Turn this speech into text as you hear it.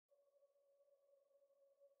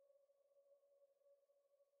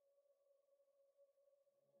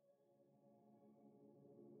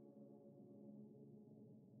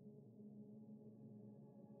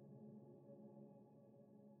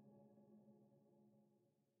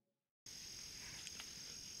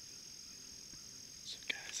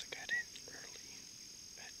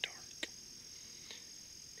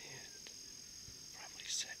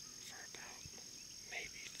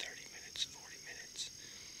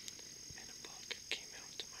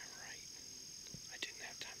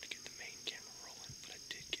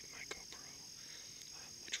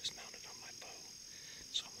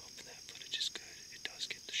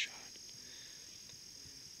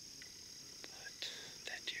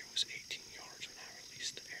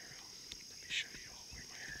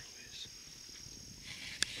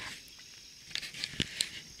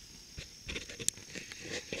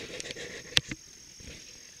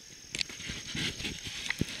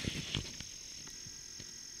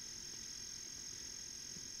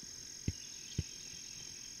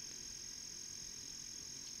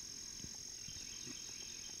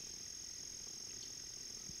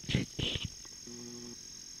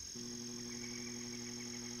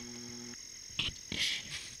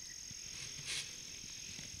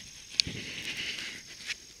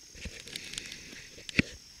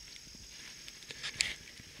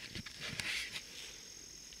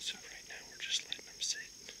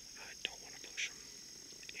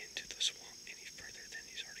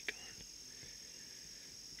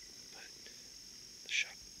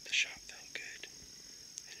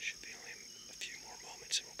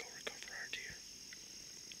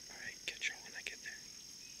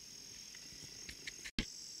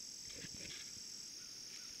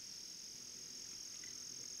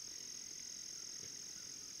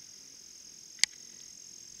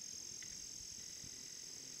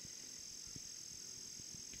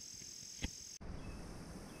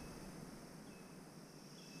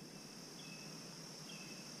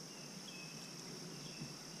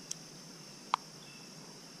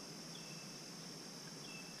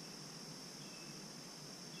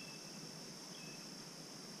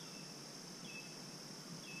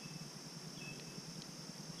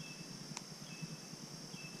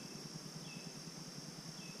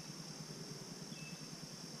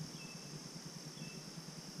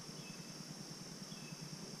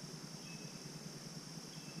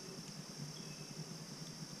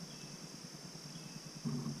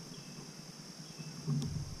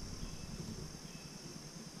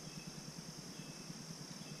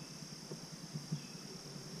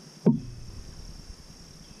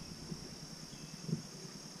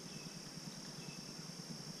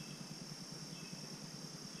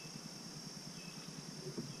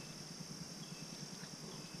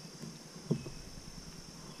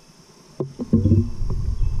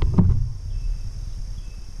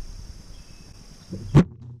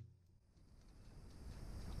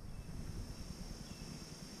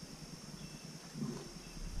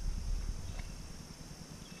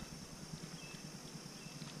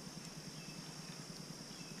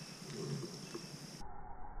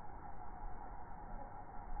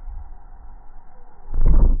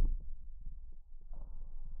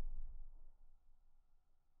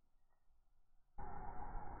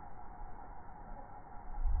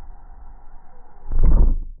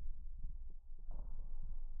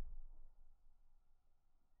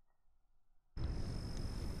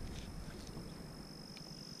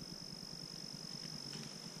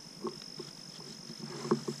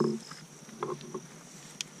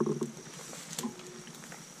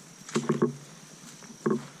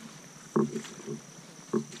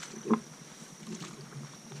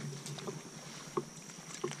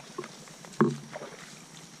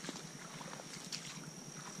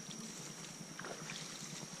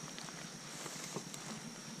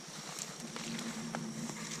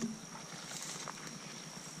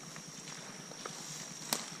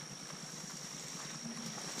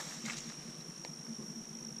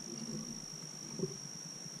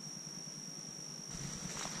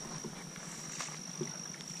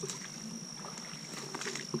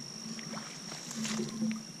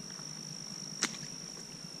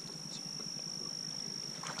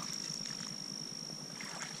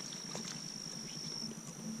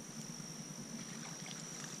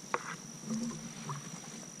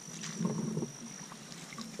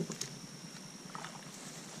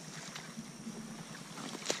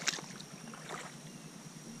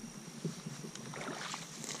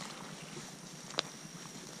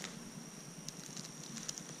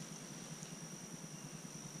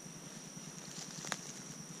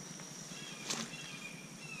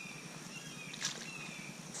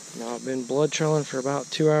Now I've been blood trailing for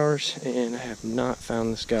about 2 hours and I have not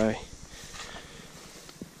found this guy.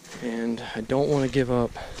 And I don't want to give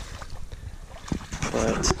up,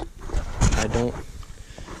 but I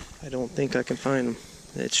don't think I can find him.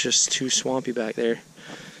 It's just too swampy back there.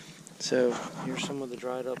 So here's some of the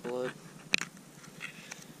dried up blood. I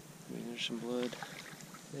mean, there's some blood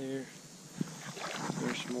there.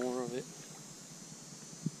 There's more of it.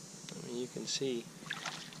 I mean, you can see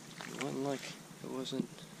it wasn't like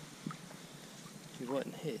he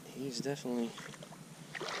wasn't hit. He's definitely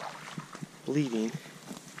bleeding.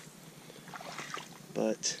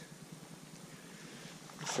 But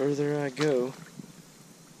the further I go, I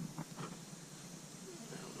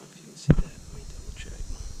don't know if you can see that. Let me double check.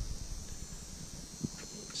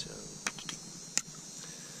 So,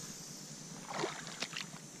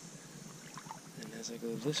 and as I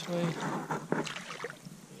go this way, we got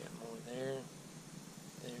more there,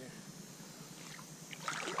 there.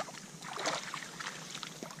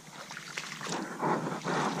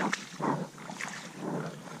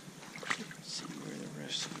 Let's see where the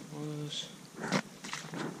rest of it was. Right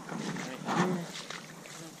here.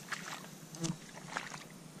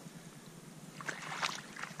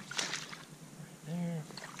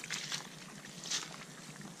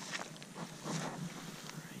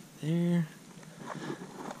 There,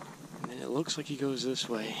 and then it looks like he goes this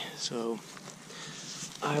way, so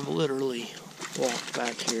I've literally walked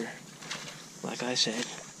back here, like I said,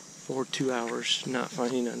 for 2 hours not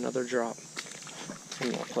finding another drop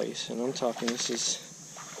in that place. And I'm talking, this is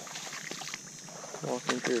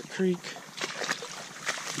walking through a creek,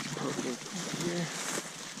 walking through here.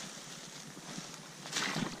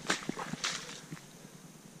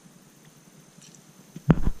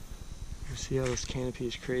 See how this canopy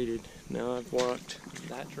is created. Now I've walked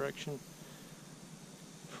that direction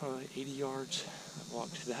probably 80 yards. I've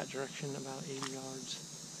walked that direction about 80 yards.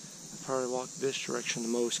 I probably walked this direction the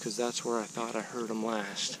most because that's where I thought I heard him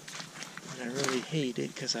last. And I really hate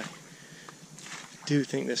it because I do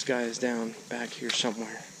think this guy is down back here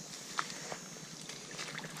somewhere.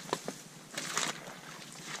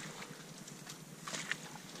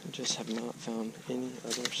 I just have not found any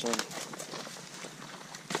other sign.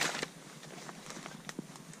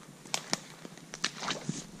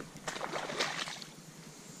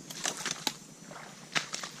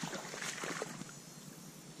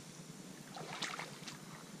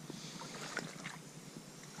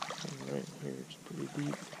 Right here, it's pretty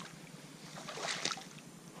deep.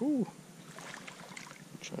 Whew.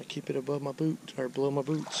 Try to keep it above my boot, or below my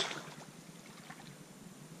boots.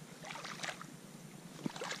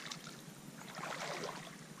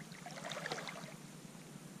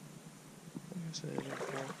 Like I said,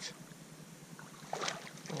 I've walked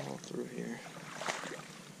all through here.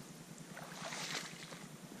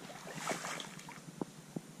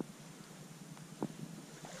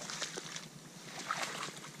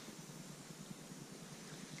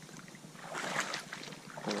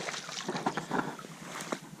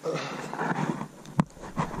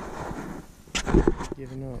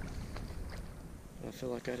 Giving up. I feel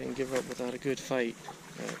like I didn't give up without a good fight,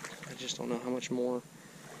 but I just don't know how much more,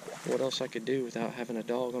 what else I could do without having a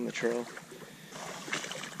dog on the trail.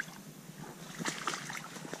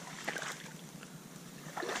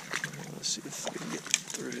 Let's see if we can get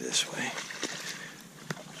through this way.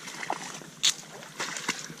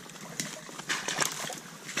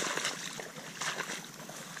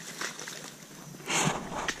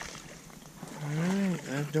 Alright,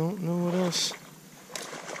 I don't know what else.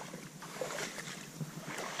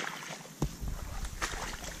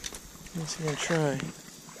 Let's gonna try.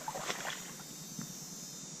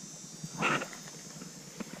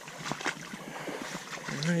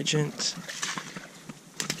 Alright, gents.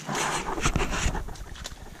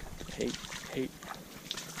 Hate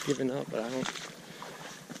giving up, but I don't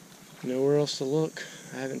know where else to look.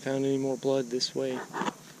 I haven't found any more blood this way.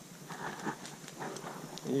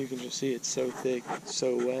 And you can just see it's so thick,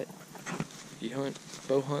 so wet. If you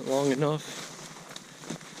bow hunt long enough,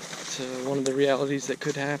 one of the realities that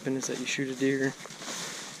could happen is that you shoot a deer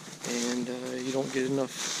and you don't get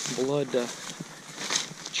enough blood to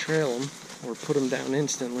trail them or put them down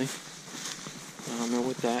instantly. And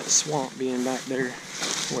with that swamp being back there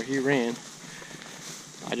where he ran,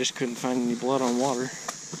 I just couldn't find any blood on water.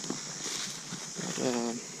 But,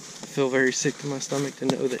 I feel very sick to my stomach to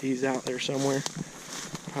know that he's out there somewhere,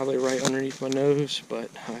 probably right underneath my nose, but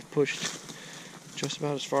I pushed just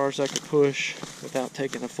about as far as I could push without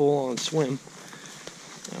taking a full-on swim.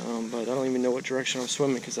 But I don't even know what direction I'm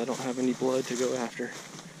swimming because I don't have any blood to go after.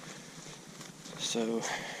 So, I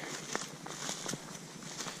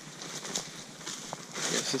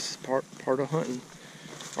guess this is part of hunting.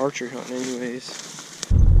 archery hunting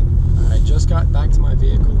anyways. I just got back to my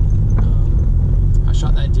vehicle. I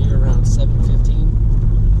shot that deer around 7:15,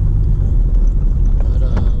 but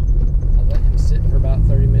I let him sit for about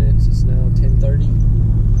 30 minutes. It's now 10:30,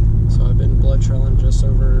 so I've been blood trailing just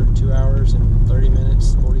over 2 hours and 30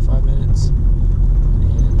 minutes, 45 minutes,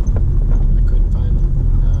 and I couldn't find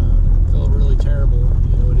him. Feel really terrible.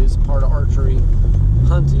 You know, it is part of archery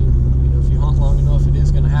hunting. You know, if you hunt long enough, it is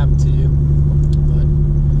going to happen to you, but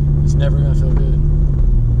it's never going to feel good.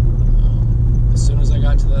 As soon as I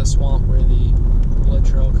got to that swamp where the blood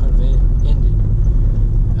trail kind of ended,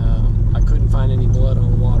 I couldn't find any blood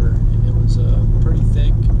on water, and it was pretty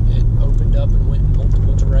thick. It opened up and went in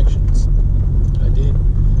multiple directions. I did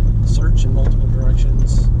search in multiple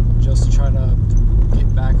directions just to try to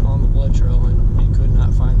get back on the blood trail, and we could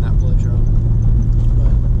not find that blood trail.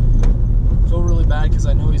 But I feel really bad because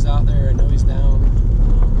I know he's out there, I know he's down.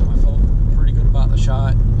 I felt pretty good about the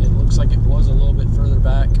shot. It looks like it was a little bit further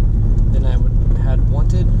back than I had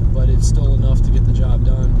wanted, but it's still enough to get the job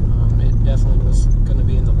done. It definitely was going to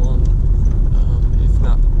be in the lung, if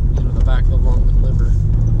not, you know, the back of the lung and liver.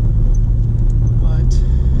 But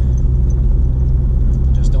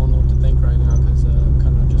I just don't know what to think right now because I'm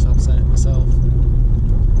kind of just upset at myself. You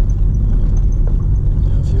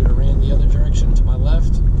know, if he would have ran the other direction to my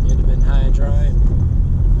left, it'd have been high and dry.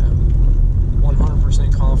 I'm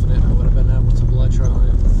 100% confident I would have been able to blood trail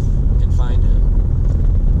him and find him.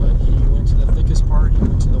 But he went to the thickest part, he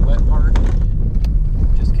went to the wet part,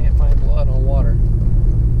 and just can't find blood on water.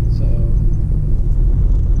 So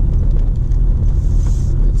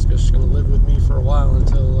it's just going to live with me for a while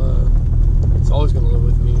until, it's always going to live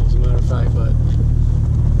with me as a matter of fact, but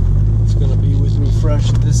it's going to be with me fresh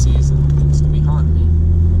this season.